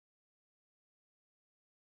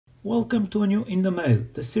Welcome to a new In the Mail,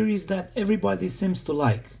 the series that everybody seems to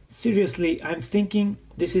like. Seriously, I'm thinking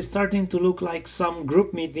this is starting to look like some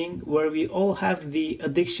group meeting where we all have the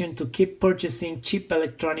addiction to keep purchasing cheap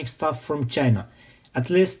electronic stuff from China.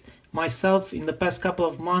 At least myself, in the past couple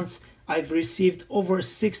of months, I've received over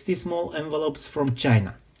 60 small envelopes from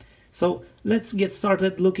China. So let's get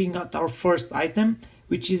started looking at our first item,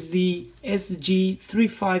 which is the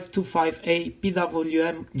SG3525A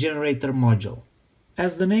PWM generator module.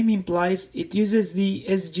 As the name implies, it uses the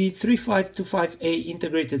SG3525A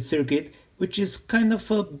integrated circuit, which is kind of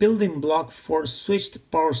a building block for switched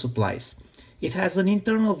power supplies. It has an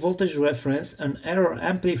internal voltage reference, an error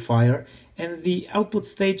amplifier, and the output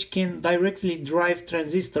stage can directly drive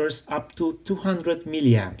transistors up to 200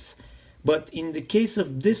 milliamps. But in the case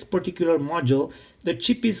of this particular module, the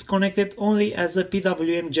chip is connected only as a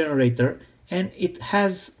PWM generator, and it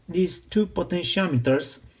has these two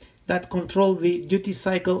potentiometers that control the duty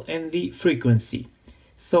cycle and the frequency.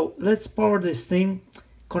 So let's power this thing,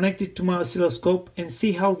 connect it to my oscilloscope, and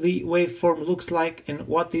see how the waveform looks like and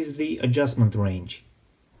what is the adjustment range.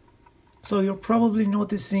 So you're probably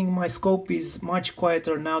noticing my scope is much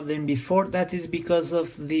quieter now than before. That is because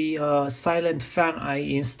of the silent fan I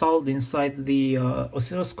installed inside the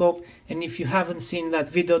oscilloscope, and if you haven't seen that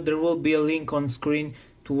video, there will be a link on screen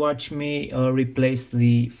to watch me replace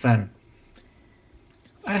the fan.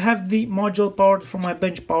 I have the module powered from my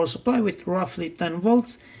bench power supply with roughly 10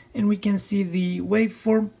 volts, and we can see the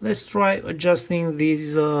waveform. Let's try adjusting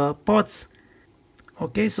these pots.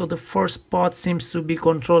 Okay, so the first pot seems to be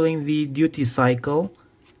controlling the duty cycle.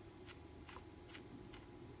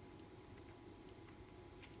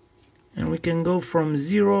 And we can go from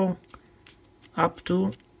 0 up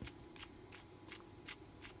to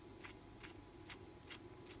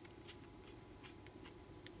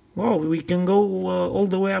wow, we can go all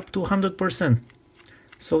the way up to 100%.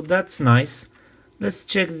 So that's nice. Let's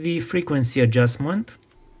check the frequency adjustment.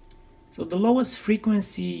 So the lowest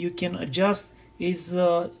frequency you can adjust is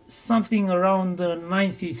something around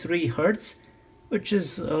 93 Hertz, which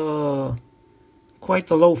is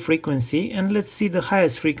quite a low frequency. And let's see the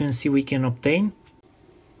highest frequency we can obtain.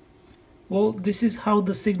 Well, this is how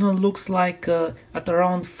the signal looks like at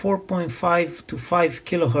around 4.5 to 5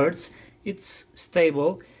 kilohertz. It's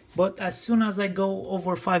stable. But as soon as I go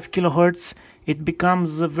over 5 kilohertz, it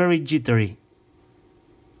becomes very jittery.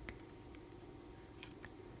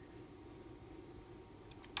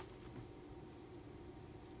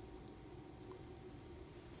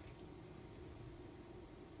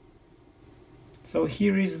 So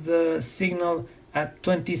here is the signal at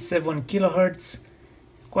 27 kilohertz.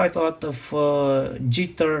 Quite a lot of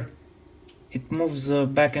jitter. It moves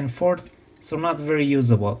back and forth, so not very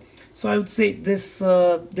usable. So I would say this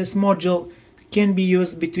module can be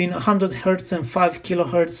used between 100 Hz and 5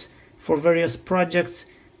 kHz for various projects,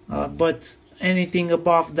 but anything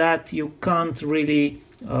above that you can't really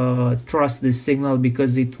trust this signal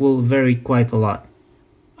because it will vary quite a lot.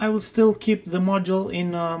 I will still keep the module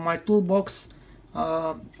in my toolbox.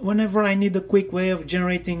 Whenever I need a quick way of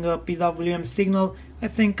generating a PWM signal, I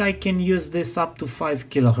think I can use this up to 5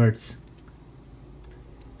 kHz.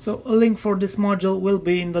 So a link for this module will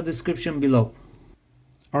be in the description below.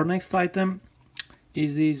 Our next item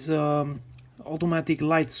is these automatic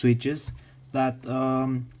light switches that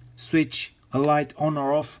switch a light on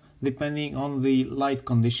or off depending on the light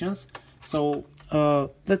conditions. So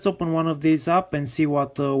let's open one of these up and see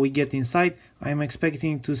what we get inside. I'm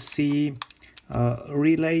expecting to see a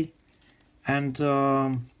relay and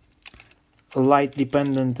a light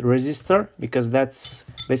dependent resistor, because that's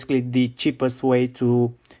basically the cheapest way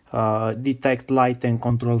to detect light and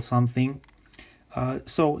control something.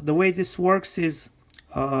 So the way this works is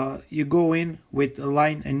you go in with a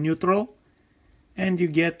line and neutral, and you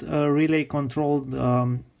get a relay controlled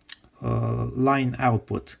line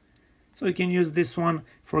output. So you can use this one.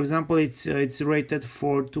 For example, it's rated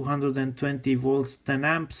for 220 volts, 10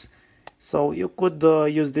 amps. So you could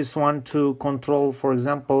use this one to control, for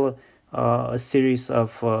example, a series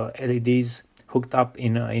of LEDs hooked up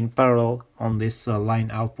in parallel on this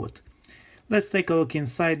line output. Let's take a look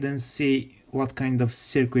inside and see what kind of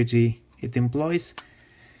circuitry it employs.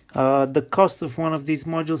 The cost of one of these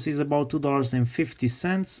modules is about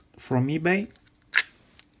 $2.50 from eBay.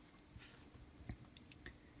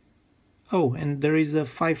 Oh, and there is a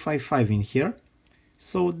 555 in here.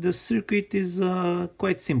 So the circuit is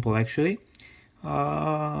quite simple actually.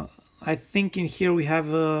 I think in here we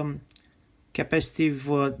have a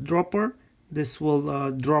capacitive dropper. This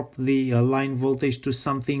will drop the line voltage to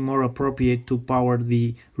something more appropriate to power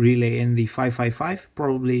the relay and the 555,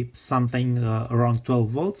 probably something around 12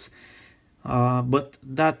 volts. but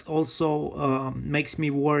that also makes me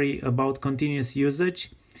worry about continuous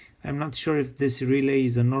usage. I'm not sure if this relay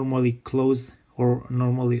is a normally closed or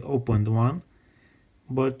normally opened one,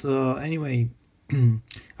 but anyway,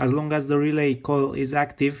 as long as the relay coil is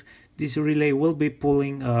active, this relay will be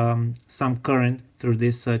pulling some current through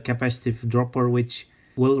this capacitive dropper, which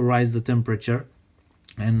will rise the temperature,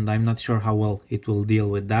 and I'm not sure how well it will deal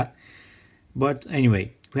with that. But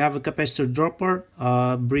anyway, we have a capacitor dropper,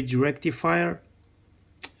 bridge rectifier.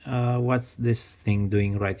 What's this thing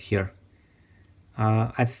doing right here?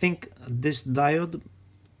 I think this diode,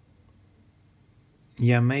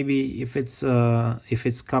 yeah, maybe if it's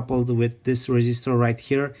coupled with this resistor right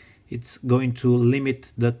here, it's going to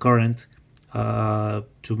limit the current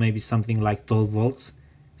to maybe something like 12 volts,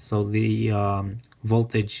 so the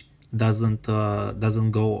voltage doesn't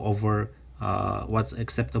go over what's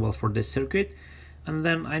acceptable for this circuit. And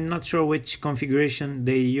then I'm not sure which configuration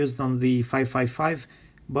they used on the 555,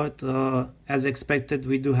 but as expected,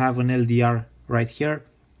 we do have an LDR right here.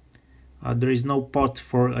 There is no pot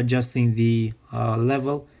for adjusting the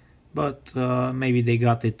level, but maybe they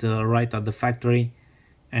got it right at the factory,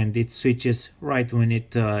 and it switches right when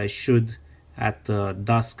it should at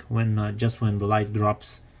dusk, when just when the light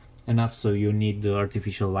drops enough so you need the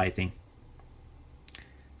artificial lighting.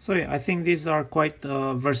 So yeah, I think these are quite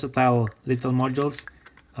versatile little modules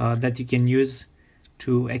that you can use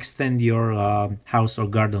to extend your house or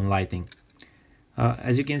garden lighting.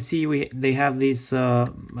 As you can see, they have this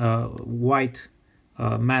white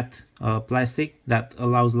matte plastic that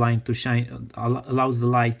allows the light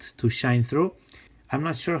to shine through. I'm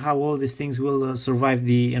not sure how all these things will survive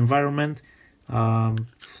the environment.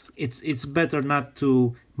 It's better not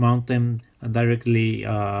to mount them directly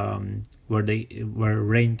where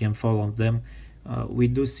rain can fall on them. We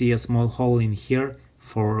do see a small hole in here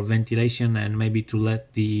for ventilation and maybe to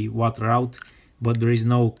let the water out, but there is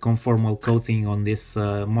no conformal coating on this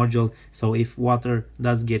module, so if water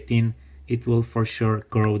does get in, it will for sure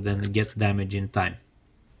corrode and get damage in time.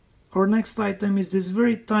 Our next item is this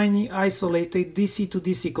very tiny isolated DC to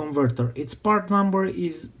DC converter. Its part number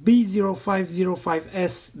is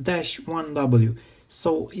B0505S-1W.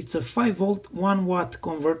 So it's a 5 volt 1 watt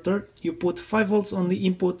converter. You put 5 volts on the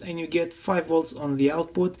input and you get 5 volts on the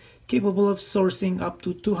output, capable of sourcing up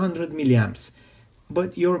to 200 milliamps.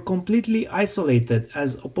 But you're completely isolated,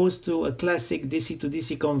 as opposed to a classic DC to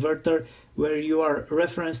DC converter where you are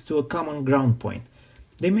referenced to a common ground point.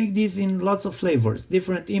 They make these in lots of flavors,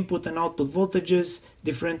 different input and output voltages,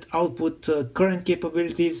 different output current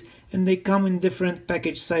capabilities, and they come in different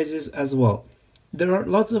package sizes as well. There are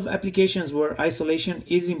lots of applications where isolation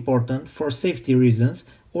is important for safety reasons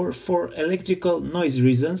or for electrical noise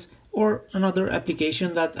reasons, or another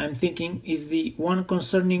application that I'm thinking is the one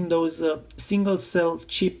concerning those single cell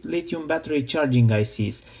cheap lithium battery charging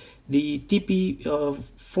ICs, the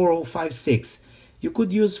TP4056. You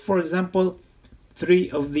could use, for example,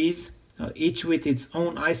 3 of these, each with its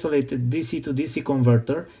own isolated DC to DC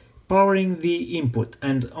converter, powering the input,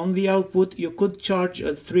 and on the output you could charge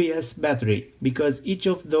a 3S battery, because each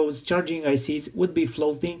of those charging ICs would be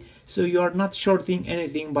floating, so you are not shorting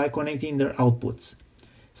anything by connecting their outputs.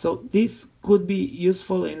 So this could be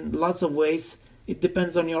useful in lots of ways. It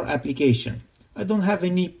depends on your application. I don't have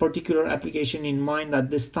any particular application in mind at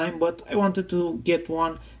this time, but I wanted to get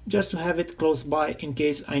one just to have it close by in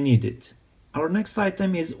case I need it. Our next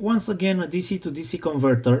item is once again a DC to DC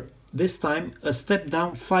converter, this time a step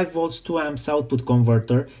down 5 volts 2 amps output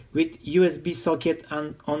converter with USB socket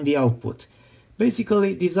on the output,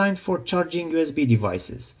 basically designed for charging USB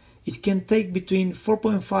devices. It can take between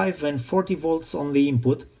 4.5 and 40 volts on the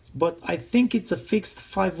input, but I think it's a fixed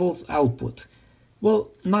 5 volts output.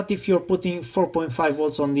 Well, not if you're putting 4.5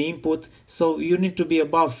 volts on the input, so you need to be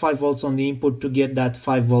above 5 volts on the input to get that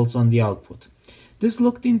 5 volts on the output. This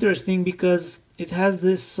looked interesting because it has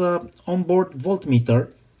this onboard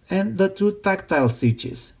voltmeter and the 2 tactile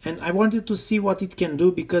switches, and I wanted to see what it can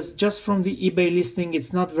do because just from the eBay listing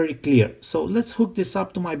it's not very clear. So let's hook this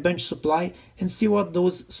up to my bench supply and see what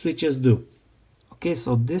those switches do. Okay,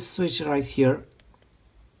 so this switch right here.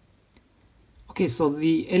 Okay, so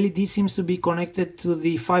the LED seems to be connected to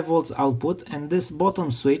the 5 volts output, and this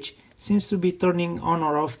bottom switch seems to be turning on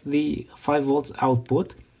or off the 5 volts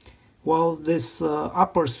output, while this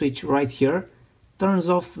upper switch right here turns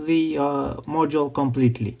off the module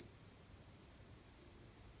completely.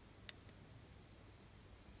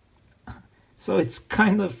 So it's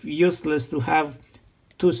kind of useless to have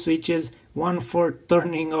 2 switches, one for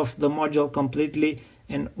turning off the module completely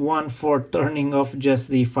and one for turning off just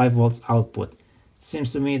the 5 volts output. It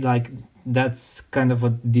seems to me like that's kind of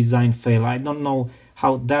a design fail. I don't know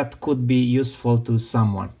how that could be useful to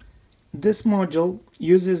someone. This module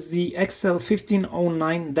uses the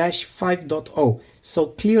XL1509-5.0, so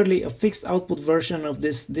clearly a fixed output version of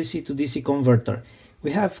this DC to DC converter.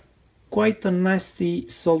 We have quite a nasty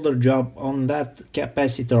solder job on that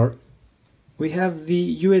capacitor. We have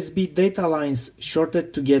the USB data lines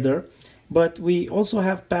shorted together, but we also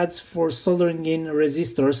have pads for soldering in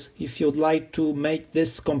resistors if you'd like to make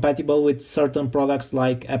this compatible with certain products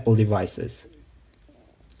like Apple devices.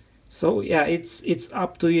 So yeah, it's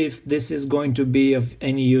up to you if this is going to be of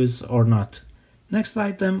any use or not. Next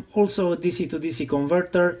item, also a DC to DC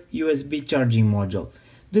converter, USB charging module.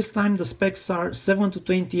 This time the specs are 7 to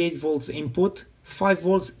 28 volts input, 5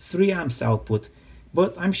 volts 3 amps output.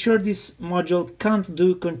 But I'm sure this module can't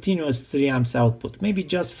do continuous 3 amps output, maybe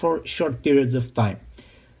just for short periods of time.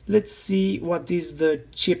 Let's see what is the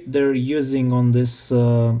chip they're using on this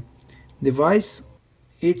device.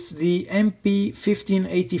 It's the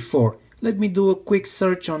MP1584. Let me do a quick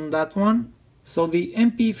search on that one. So the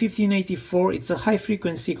MP1584, it's a high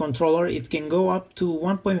frequency controller. It can go up to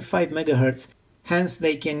 1.5 MHz. Hence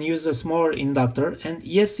they can use a smaller inductor, and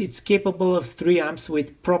yes, it's capable of 3 amps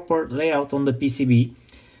with proper layout on the PCB.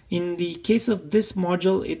 In the case of this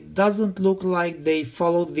module, it doesn't look like they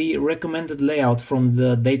follow the recommended layout from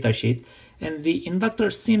the datasheet, and the inductor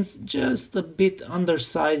seems just a bit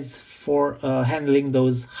undersized for handling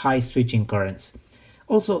those high switching currents.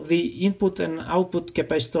 Also, the input and output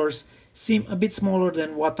capacitors seem a bit smaller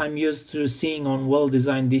than what I'm used to seeing on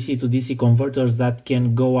well-designed DC to DC converters that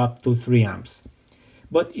can go up to 3 amps.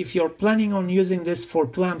 But if you're planning on using this for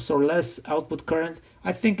 2 amps or less output current,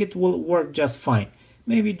 I think it will work just fine.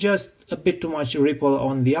 Maybe just a bit too much ripple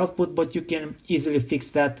on the output, but you can easily fix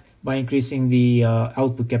that by increasing the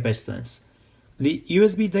output capacitance. The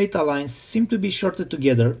USB data lines seem to be shorted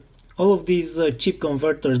together. All of these cheap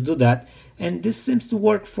converters do that, and this seems to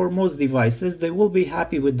work for most devices. They will be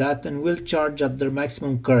happy with that and will charge at their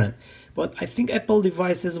maximum current. But I think Apple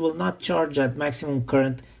devices will not charge at maximum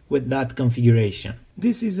current with that configuration.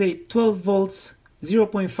 This is a 12 volts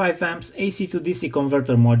 0.5 amps AC to DC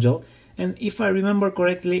converter module, and if I remember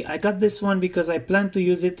correctly, I got this one because I plan to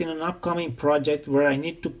use it in an upcoming project where I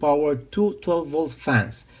need to power two 12 volt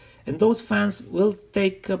fans, and those fans will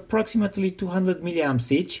take approximately 200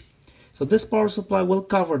 milliamps each. So this power supply will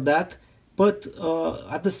cover that, but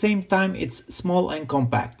at the same time it's small and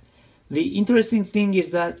compact. The interesting thing is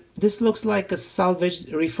that this looks like a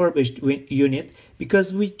salvaged refurbished unit,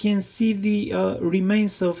 because we can see the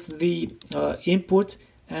remains of the input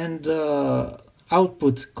and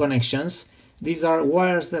output connections. These are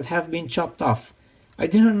wires that have been chopped off. I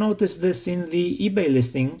didn't notice this in the eBay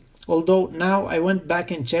listing, although now I went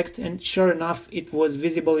back and checked, and sure enough it was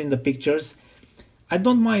visible in the pictures. I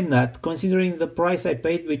don't mind that, considering the price I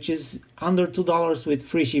paid, which is under $2 with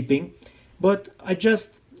free shipping, but I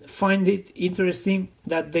just find it interesting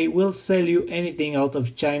that they will sell you anything out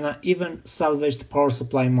of China, even salvaged power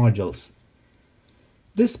supply modules.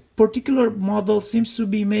 This particular model seems to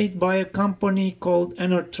be made by a company called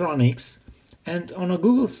Enertronics, and on a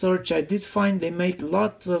Google search I did find they make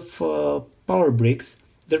lots of power bricks.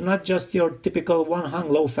 They're not just your typical one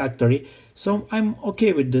hung low factory, so I'm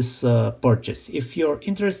okay with this purchase. If you're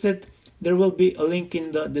interested, there will be a link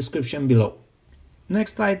in the description below.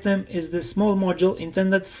 Next item is the small module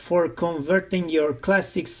intended for converting your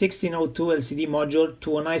classic 1602 LCD module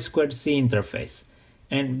to an I2C interface.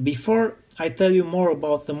 And before I tell you more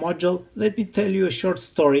about the module, let me tell you a short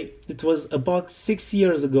story. It was about 6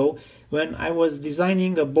 years ago when I was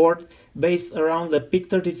designing a board based around the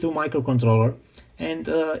PIC32 microcontroller, and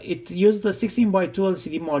it used the 16x2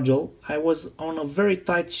 LCD module. I was on a very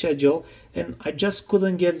tight schedule and I just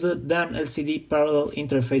couldn't get the damn LCD parallel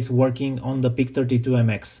interface working on the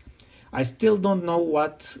PIC32MX. I still don't know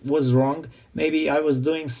what was wrong. Maybe I was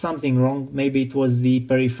doing something wrong. Maybe it was the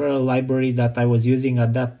peripheral library that I was using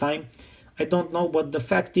at that time. I don't know, but the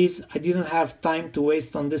fact is I didn't have time to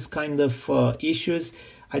waste on this kind of issues.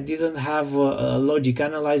 I didn't have a logic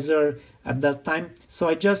analyzer at that time, so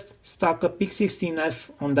I just stuck a PIC16F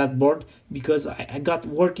on that board because I got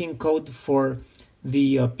working code for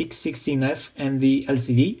the PIC16F and the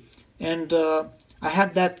LCD, and I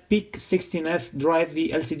had that PIC16F drive the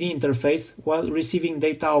LCD interface while receiving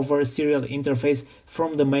data over a serial interface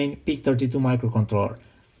from the main PIC32 microcontroller.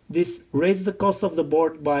 This raised the cost of the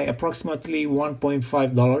board by approximately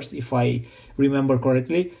 $1.5 if I remember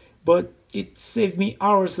correctly, but it saved me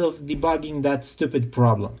hours of debugging that stupid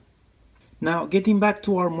problem. Now, getting back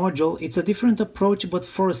to our module, it's a different approach but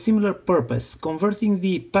for a similar purpose, converting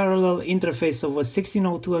the parallel interface of a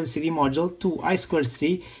 1602 LCD module to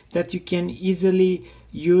I2C that you can easily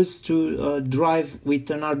use to drive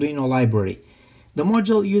with an Arduino library. The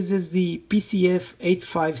module uses the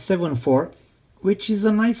PCF8574, which is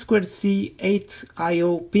an I2C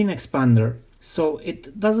 8IO pin expander, so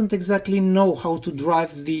it doesn't exactly know how to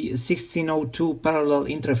drive the 1602 parallel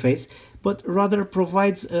interface, but rather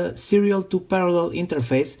provides a serial to parallel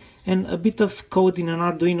interface, and a bit of code in an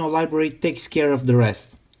Arduino library takes care of the rest.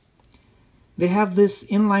 They have this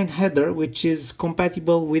inline header, which is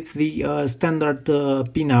compatible with the standard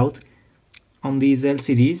pinout on these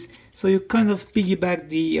LCDs, so you kind of piggyback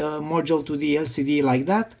the module to the LCD like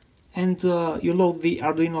that, and you load the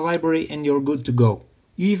Arduino library and you're good to go.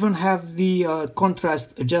 You even have the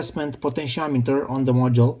contrast adjustment potentiometer on the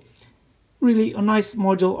module. Really a nice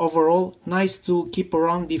module overall, nice to keep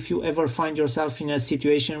around if you ever find yourself in a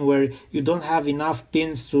situation where you don't have enough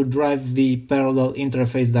pins to drive the parallel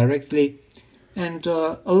interface directly. And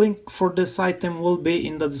a link for this item will be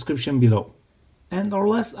in the description below. And our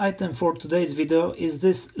last item for today's video is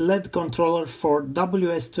this LED controller for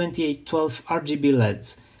WS2812 RGB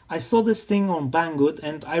LEDs. I saw this thing on Banggood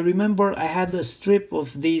and I remember I had a strip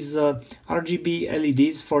of these RGB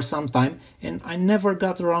LEDs for some time and I never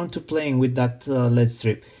got around to playing with that LED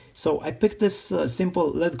strip. So I picked this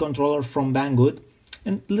simple LED controller from Banggood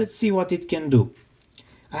and let's see what it can do.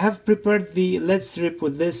 I have prepared the LED strip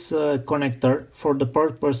with this connector for the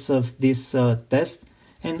purpose of this test,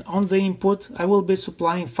 and on the input I will be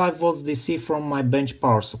supplying 5 volts DC from my bench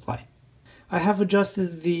power supply. I have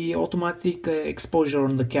adjusted the automatic exposure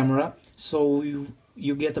on the camera so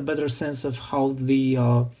you get a better sense of how the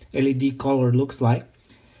LED color looks like.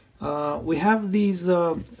 We have these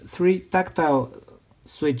 3 tactile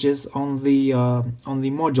switches on the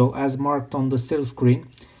module as marked on the sales screen,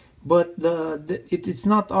 but it's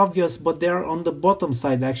not obvious, but they are on the bottom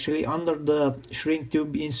side actually under the shrink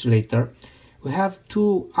tube insulator. We have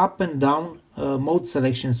 2 up and down mode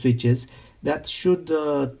selection switches that should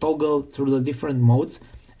toggle through the different modes,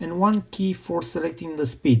 and 1 key for selecting the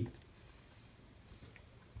speed.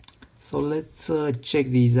 So let's check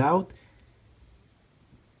these out.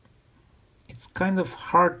 It's kind of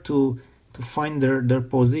hard to find their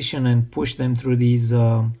position and push them through these.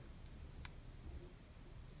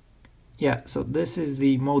 Yeah, so this is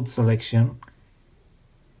the mode selection.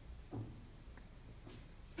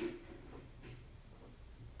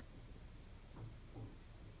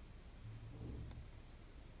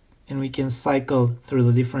 And we can cycle through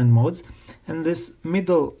the different modes, and this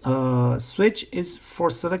middle switch is for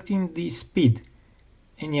selecting the speed.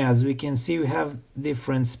 And yeah, as we can see, we have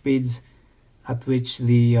different speeds at which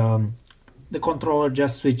the controller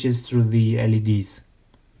just switches through the LEDs.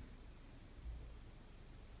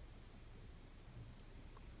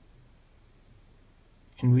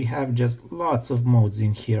 And we have just lots of modes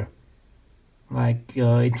in here. Like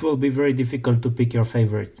it will be very difficult to pick your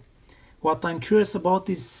favorite. What I'm curious about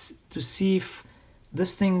is to see if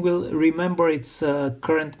this thing will remember its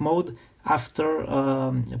current mode after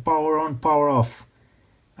power on, power off,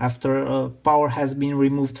 after power has been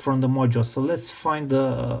removed from the module. So let's find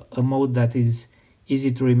a mode that is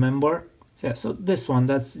easy to remember. So this one,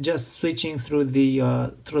 that's just switching through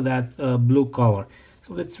the through that blue color.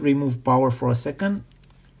 So let's remove power for a second.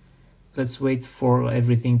 Let's wait for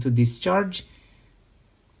everything to discharge.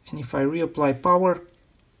 And if I reapply power,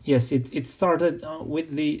 yes, it started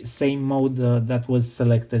with the same mode that was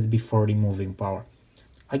selected before removing power.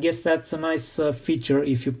 I guess that's a nice feature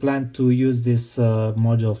if you plan to use this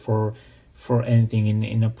module for anything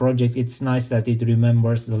in a project. It's nice that it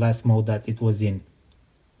remembers the last mode that it was in.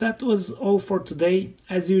 That was all for today.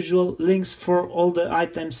 As usual, links for all the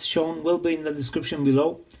items shown will be in the description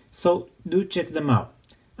below, so do check them out.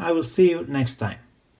 I will see you next time.